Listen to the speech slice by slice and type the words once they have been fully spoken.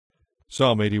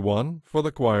Psalm 81 for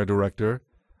the choir director,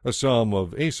 a psalm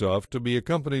of Asaph to be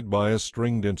accompanied by a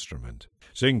stringed instrument.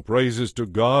 Sing praises to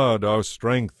God, our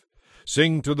strength.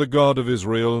 Sing to the God of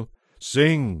Israel.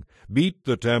 Sing, beat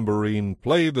the tambourine,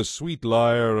 play the sweet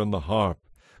lyre and the harp.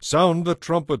 Sound the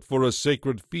trumpet for a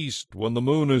sacred feast, when the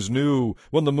moon is new,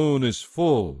 when the moon is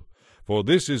full. For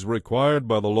this is required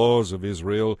by the laws of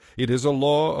Israel. It is a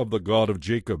law of the God of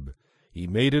Jacob. He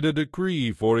made it a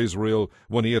decree for Israel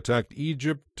when he attacked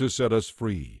Egypt to set us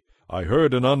free. I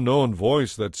heard an unknown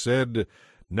voice that said,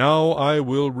 Now I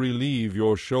will relieve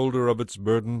your shoulder of its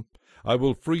burden. I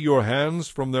will free your hands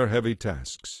from their heavy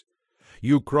tasks.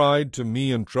 You cried to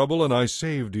me in trouble, and I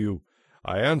saved you.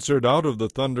 I answered out of the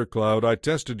thundercloud. I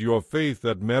tested your faith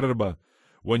at Meribah,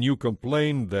 when you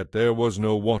complained that there was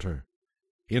no water.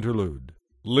 Interlude.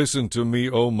 Listen to me,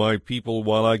 O my people,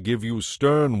 while I give you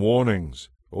stern warnings.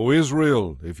 O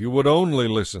Israel, if you would only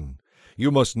listen.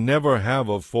 You must never have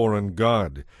a foreign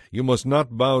god. You must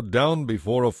not bow down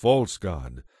before a false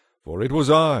god. For it was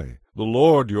I, the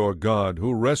Lord your God,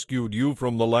 who rescued you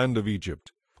from the land of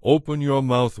Egypt. Open your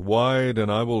mouth wide,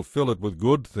 and I will fill it with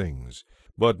good things.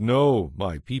 But no,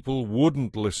 my people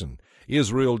wouldn't listen.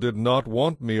 Israel did not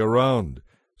want me around.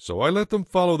 So I let them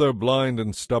follow their blind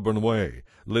and stubborn way,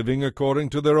 living according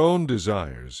to their own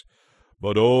desires.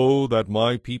 But oh, that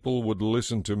my people would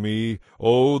listen to me,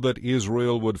 oh, that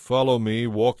Israel would follow me,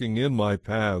 walking in my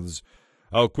paths.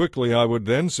 How quickly I would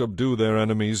then subdue their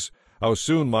enemies, how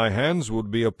soon my hands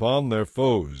would be upon their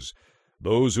foes.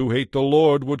 Those who hate the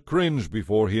Lord would cringe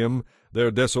before him, their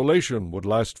desolation would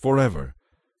last forever.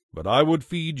 But I would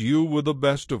feed you with the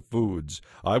best of foods,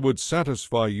 I would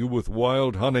satisfy you with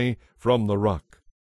wild honey from the rock.